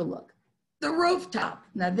take a look. The rooftop.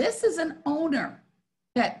 Now this is an owner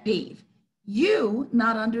pet peeve. You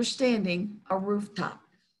not understanding a rooftop.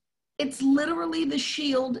 It's literally the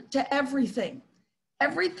shield to everything.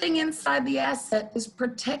 Everything inside the asset is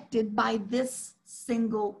protected by this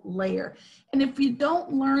single layer. And if you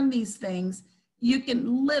don't learn these things, you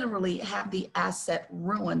can literally have the asset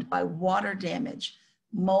ruined by water damage,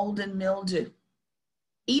 mold and mildew,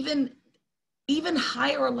 even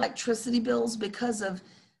higher electricity bills because of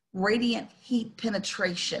radiant heat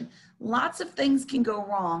penetration. Lots of things can go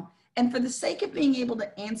wrong. And for the sake of being able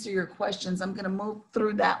to answer your questions, I'm going to move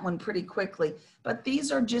through that one pretty quickly. But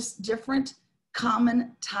these are just different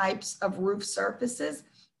common types of roof surfaces.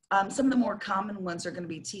 Some of the more common ones are going to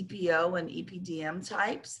be TPO and EPDM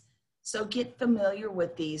types. So get familiar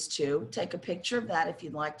with these two. Take a picture of that if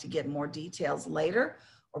you'd like to get more details later.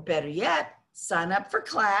 Or better yet, sign up for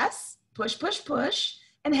class. Push, push, push.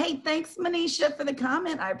 And hey, thanks, Manisha, for the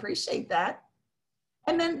comment. I appreciate that.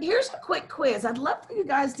 And then here's a quick quiz. I'd love for you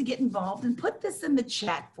guys to get involved and put this in the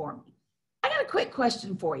chat for me. I got a quick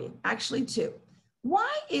question for you, actually two.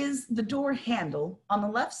 Why is the door handle on the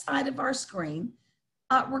left side of our screen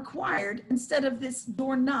required instead of this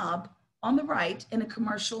door knob on the right in a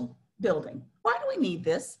commercial building? Why do we need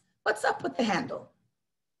this? What's up with the handle?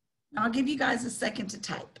 I'll give you guys a second to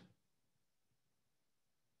type.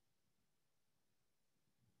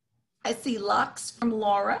 I see locks from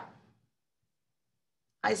Laura.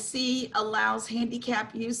 I see allows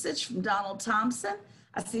handicap usage from Donald Thompson.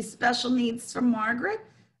 I see special needs from Margaret.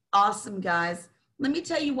 Awesome, guys. Let me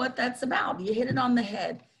tell you what that's about. You hit it on the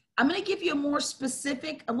head. I'm going to give you a more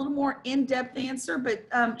specific, a little more in-depth answer, but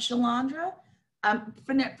Shalandra,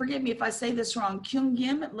 forgive me if I say this wrong. Kyung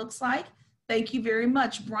Kim, it looks like. Thank you very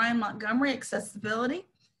much. Brian Montgomery, accessibility.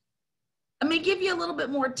 Let me give you a little bit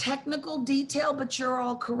more technical detail, but you're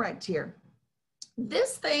all correct here.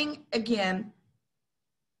 This thing, again,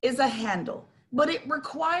 is a handle, but it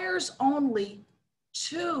requires only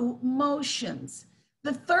 2 motions.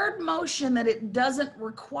 The third motion that it doesn't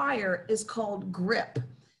require is called grip.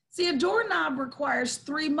 See, a doorknob requires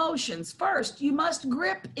 3 motions. First, you must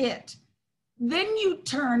grip it. Then you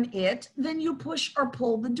turn it, then you push or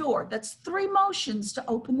pull the door. That's 3 motions to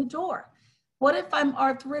open the door. What if I'm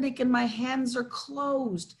arthritic and my hands are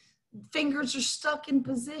closed? fingers are stuck in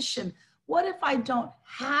position? What if I don't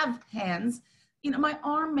have hands? You know, my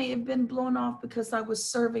arm may have been blown off because I was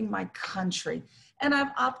serving my country, and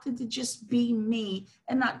I've opted to just be me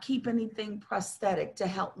and not keep anything prosthetic to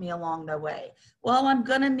help me along the way. Well, I'm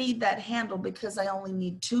gonna need that handle because I only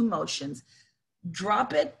need 2 motions.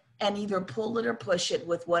 Drop it and either pull it or push it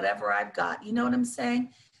with whatever I've got. You know what I'm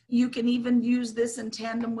saying? You can even use this in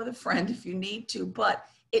tandem with a friend if you need to, but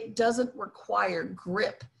it doesn't require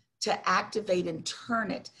grip to activate and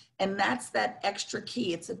turn it. And that's that extra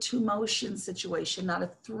key. It's a 2 motion situation, not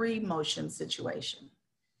a 3 motion situation.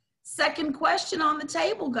 Second question on the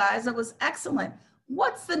table, guys, that was excellent.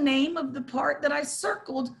 What's the name of the part that I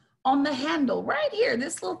circled on the handle right here?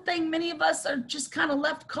 This little thing many of us are just kind of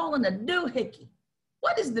left calling a doohickey.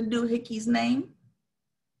 What is the doohickey's name?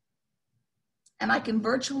 And I can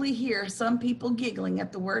virtually hear some people giggling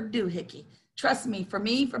at the word doohickey. Trust me, for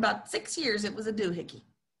about 6 years, it was a doohickey.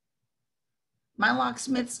 My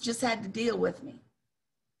locksmiths just had to deal with me.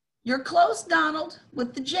 You're close, Donald,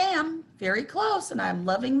 with the jam. Very close, and I'm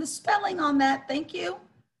loving the spelling on that. Thank you.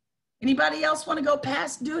 Anybody else want to go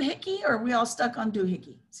past doohickey, or are we all stuck on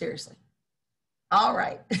doohickey? Seriously. All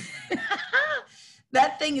right.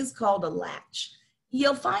 That thing is called a latch.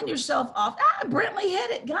 You'll find yourself off. Brentley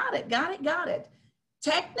hit it. Got it.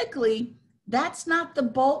 Technically, that's not the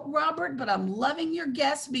bolt, Robert, but I'm loving your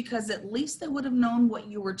guess because at least they would have known what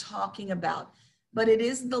you were talking about. But it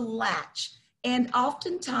is the latch. And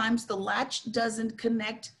oftentimes the latch doesn't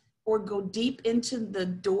connect or go deep into the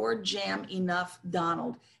door jamb enough,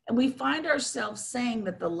 Donald. And we find ourselves saying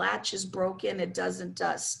that the latch is broken. It doesn't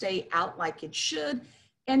stay out like it should.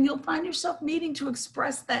 And you'll find yourself needing to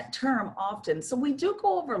express that term often. So we do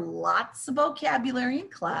go over lots of vocabulary in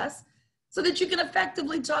class so that you can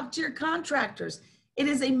effectively talk to your contractors. It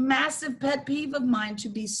is a massive pet peeve of mine to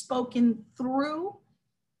be spoken through,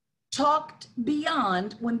 talked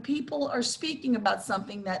beyond when people are speaking about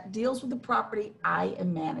something that deals with the property I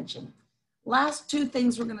am managing. Last 2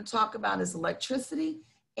 things we're going to talk about is electricity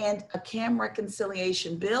and a CAM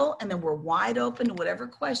reconciliation bill, and then we're wide open to whatever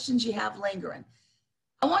questions you have lingering.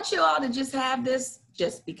 I want you all to just have this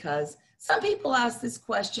just because some people ask this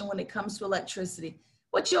question when it comes to electricity.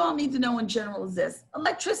 What you all need to know in general is this: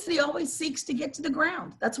 electricity always seeks to get to the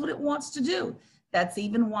ground. That's what it wants to do. That's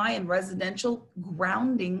even why in residential,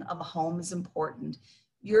 grounding of a home is important.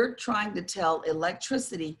 You're trying to tell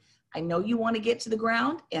electricity, I know you want to get to the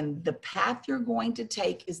ground, and the path you're going to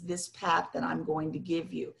take is this path that I'm going to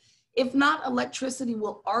give you. If not, electricity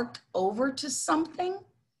will arc over to something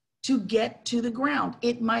to get to the ground.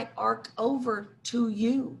 It might arc over to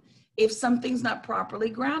you if something's not properly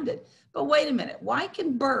grounded. But wait a minute, why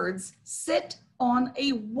can birds sit on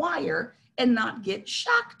a wire and not get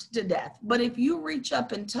shocked to death? But if you reach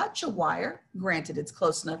up and touch a wire, granted it's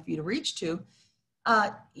close enough for you to reach to,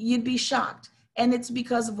 you'd be shocked. And it's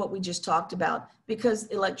because of what we just talked about, because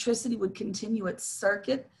electricity would continue its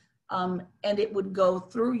circuit and it would go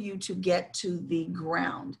through you to get to the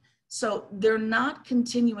ground. So they're not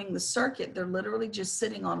continuing the circuit. They're literally just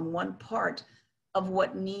sitting on one part of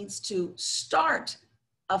what needs to start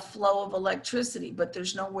a flow of electricity, but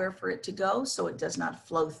there's nowhere for it to go, so it does not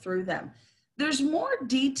flow through them. There's more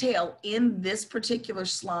detail in this particular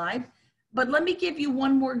slide, but let me give you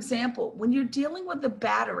one more example. When you're dealing with the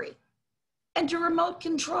battery and your remote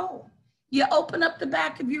control, you open up the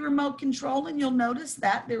back of your remote control and you'll notice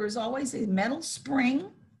that there is always a metal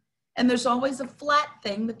spring and there's always a flat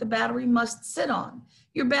thing that the battery must sit on.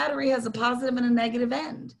 Your battery has a positive and a negative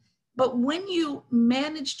end. But when you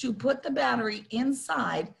manage to put the battery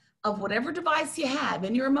inside of whatever device you have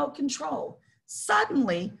in your remote control,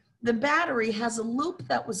 suddenly the battery has a loop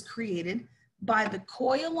that was created by the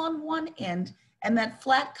coil on one end and that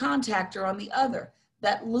flat contactor on the other.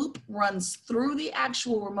 That loop runs through the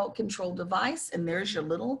actual remote control device, and there's your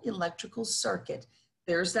little electrical circuit.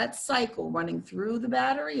 There's that cycle running through the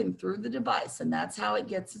battery and through the device, and that's how it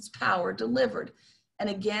gets its power delivered. And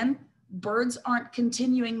again, birds aren't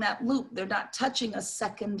continuing that loop. They're not touching a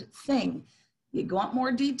second thing. You want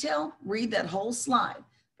more detail? Read that whole slide.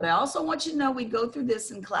 But I also want you to know we go through this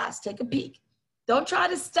in class. Take a peek. Don't try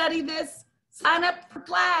to study this. Sign up for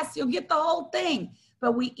class. You'll get the whole thing.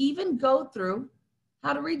 But we even go through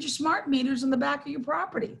how to read your smart meters on the back of your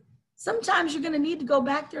property. Sometimes you're going to need to go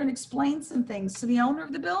back there and explain some things to the owner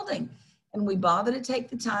of the building. And we bother to take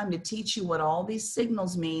the time to teach you what all these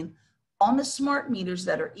signals mean on the smart meters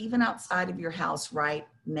that are even outside of your house right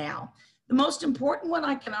now. The most important one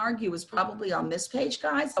I can argue is probably on this page,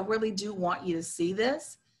 guys. I really do want you to see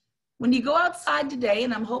this. When you go outside today,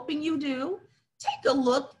 and I'm hoping you do, take a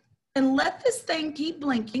look and let this thing keep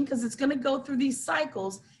blinking because it's going to go through these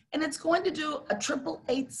cycles and it's going to do a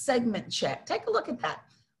 888 segment check. Take a look at that.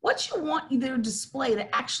 What you want their display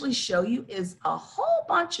to actually show you is a whole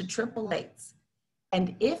bunch of 888s.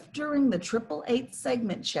 And if during the 888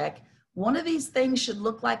 segment check, one of these things should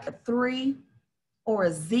look like a 3 or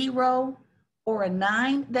a 0 or a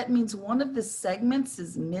 9, that means one of the segments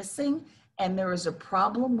is missing and there is a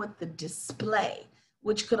problem with the display,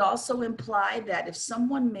 which could also imply that if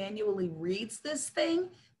someone manually reads this thing,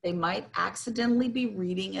 they might accidentally be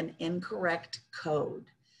reading an incorrect code.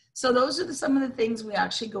 So those are some of the things we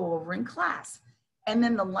actually go over in class. And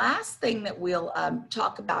then the last thing that we'll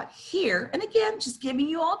talk about here, and again, just giving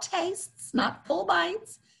you all tastes, not full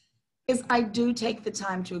bites, is I do take the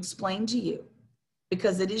time to explain to you,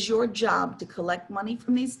 because it is your job to collect money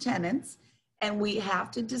from these tenants, and we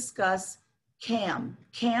have to discuss CAM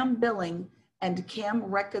billing, and CAM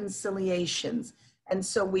reconciliations. And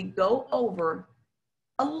so we go over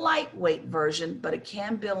a lightweight version, but a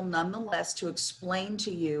CAM bill nonetheless, to explain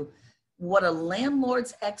to you what a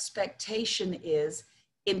landlord's expectation is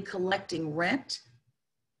in collecting rent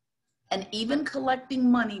and even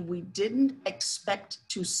collecting money we didn't expect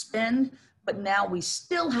to spend, but now we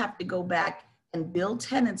still have to go back and bill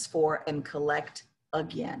tenants for and collect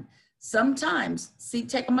again. Sometimes, see,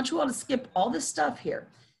 I want you all to skip all this stuff here.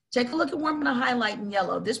 Take a look at what I'm going to highlight in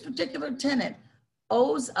yellow. This particular tenant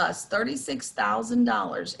owes us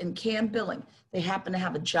 $36,000 in CAM billing. They happen to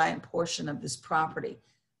have a giant portion of this property,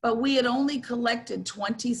 but we had only collected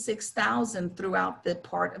 $26,000 throughout the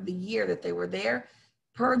part of the year that they were there.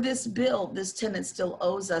 Per this bill, this tenant still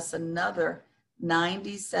owes us another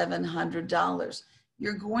 $9,700.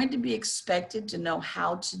 You're going to be expected to know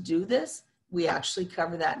how to do this. We actually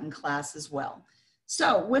cover that in class as well.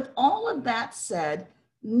 So with all of that said,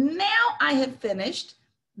 now I have finished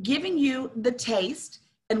giving you the taste,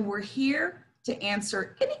 and we're here to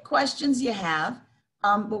answer any questions you have,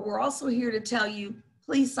 but we're also here to tell you,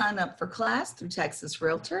 please sign up for class through Texas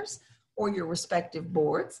Realtors or your respective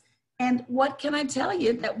boards. And what can I tell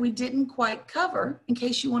you that we didn't quite cover, in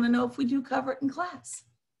case you want to know if we do cover it in class?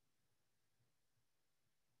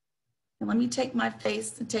 And let me take my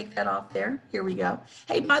face to take that off there. Here we go.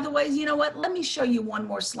 Hey, by the way, you know what? Let me show you one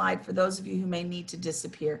more slide for those of you who may need to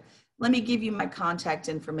disappear. Let me give you my contact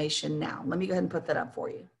information now. Let me go ahead and put that up for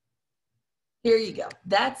you. Here you go.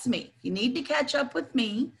 That's me. If you need to catch up with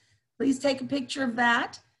me, please take a picture of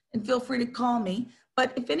that and feel free to call me.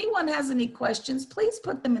 But if anyone has any questions, please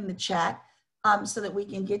put them in the chat so that we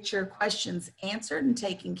can get your questions answered and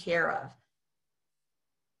taken care of.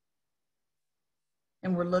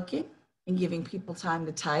 And we're looking and giving people time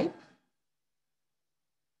to type.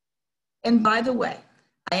 And by the way,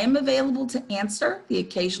 I am available to answer the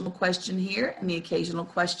occasional question here and the occasional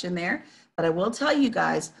question there, but I will tell you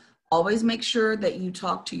guys, always make sure that you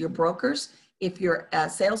talk to your brokers if you're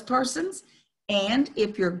salespersons, and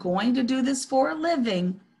if you're going to do this for a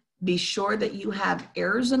living, be sure that you have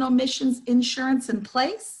errors and omissions insurance in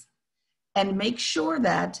place, and make sure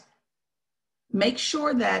that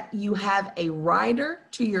you have a rider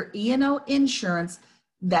to your E&O insurance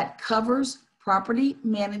that covers property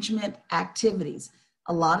management activities.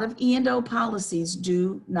 A lot of E&O policies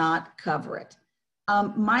do not cover it.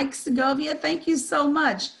 Mike Segovia, thank you so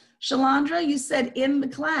much. Shalandra, you said in the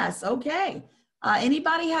class. Okay.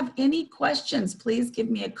 Anybody have any questions, please give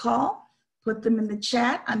me a call. Put them in the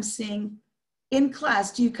chat. I'm seeing in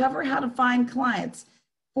class, do you cover how to find clients?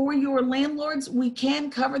 For your landlords, we can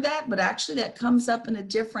cover that, but actually that comes up in a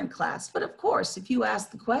different class. But of course, if you ask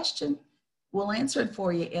the question, we'll answer it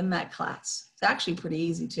for you in that class. It's actually pretty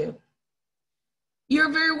easy too. You're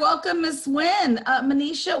very welcome, Miss Wynn.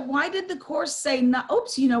 Manisha, why did the course say, not,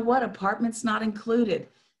 oops, you know what, apartments not included?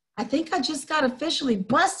 I think I just got officially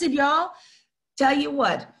busted, y'all. Tell you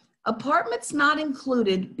what, apartments not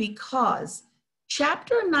included because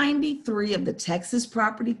Chapter 93 of the Texas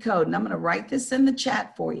Property Code, and I'm going to write this in the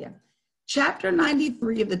chat for you. Chapter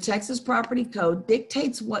 93 of the Texas Property Code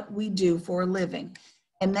dictates what we do for a living.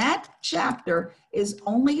 And that chapter is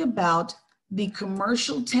only about the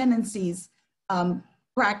commercial tenancies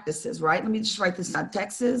practices, right? Let me just write this down.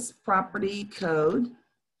 Texas Property Code.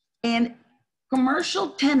 And commercial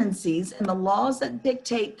tenancies and the laws that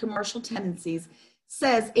dictate commercial tenancies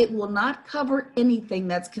says it will not cover anything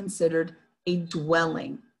that's considered a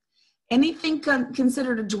dwelling. Anything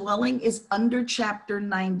considered a dwelling is under Chapter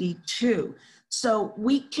 92. So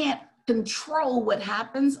we can't control what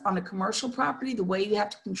happens on a commercial property the way you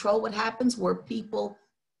have to control what happens where people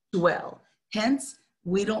dwell. Hence,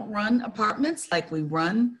 we don't run apartments like we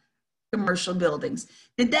run commercial buildings.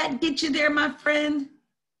 Did that get you there, my friend?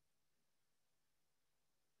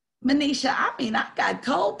 Manisha, I mean, I got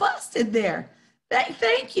cold busted there.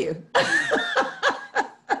 Thank you.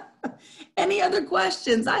 Any other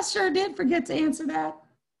questions? I sure did forget to answer that.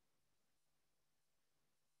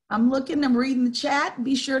 I'm reading the chat.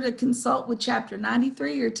 Be sure to consult with Chapter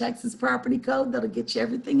 93 or Texas Property Code. That'll get you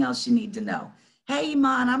everything else you need to know. Hey,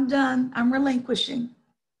 Iman, I'm done. I'm relinquishing.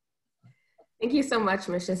 Thank you so much,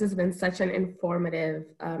 Mish. This has been such an informative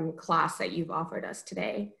class that you've offered us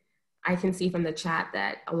today. I can see from the chat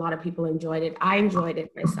that a lot of people enjoyed it. I enjoyed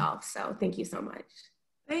it myself, so thank you so much.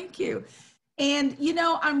 Thank you. And, you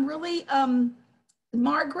know, I'm really,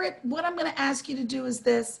 Margaret, what I'm going to ask you to do is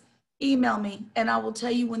this. Email me and I will tell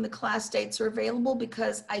you when the class dates are available,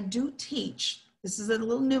 because I do teach, this is a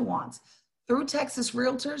little nuance, through Texas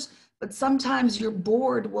Realtors, but sometimes your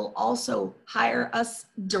board will also hire us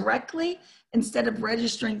directly instead of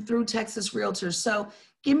registering through Texas Realtors. So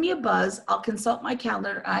give me a buzz. I'll consult my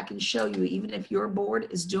calendar. I can show you even if your board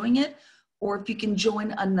is doing it or if you can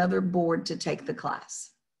join another board to take the class.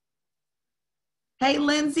 Hey,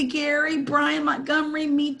 Lindsay, Gary, Brian Montgomery,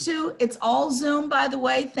 me too. It's all Zoom, by the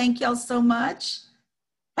way. Thank y'all so much.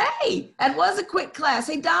 Hey, that was a quick class.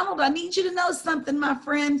 Hey, Donald, I need you to know something, my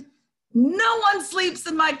friend. No one sleeps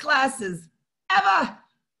in my classes, ever.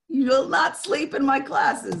 You will not sleep in my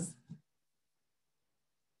classes.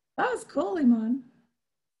 That was cool, Iman.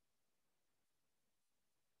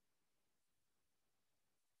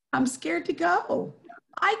 I'm scared to go.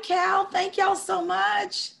 Hi, Cal. Thank y'all so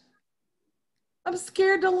much. I'm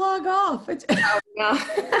scared to log off. Oh,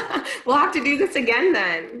 no. We'll have to do this again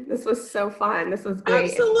then. This was so fun. This was great.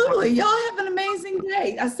 Absolutely. Y'all have an amazing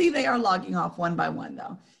day. I see they are logging off one by one,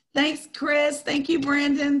 though. Thanks, Chris. Thank you,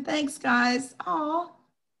 Brandon. Thanks, guys. Oh,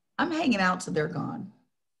 I'm hanging out till they're gone.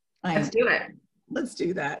 Let's do it. Let's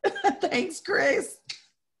do that. Thanks, Chris.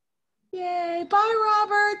 Yay. Bye,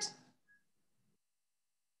 Robert.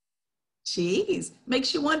 Jeez,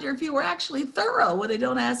 makes you wonder if you were actually thorough when they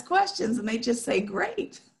don't ask questions and they just say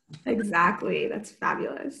great. Exactly. That's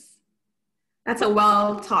fabulous. That's a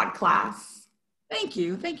well-taught class. Thank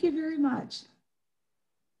you. Thank you very much.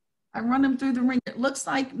 I run them through the ring. It looks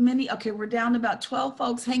like okay, we're down to about 12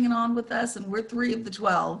 folks hanging on with us, and we're 3 of the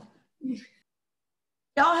 12.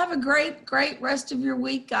 Y'all have a great, great rest of your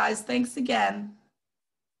week, guys. Thanks again.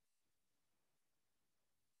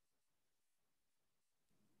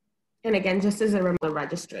 And again, just as a reminder,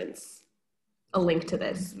 registrants, a link to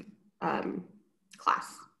this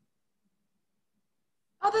class.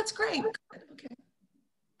 Oh, that's great. Okay.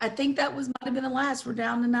 I think that might have been the last. We're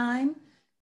down to 9.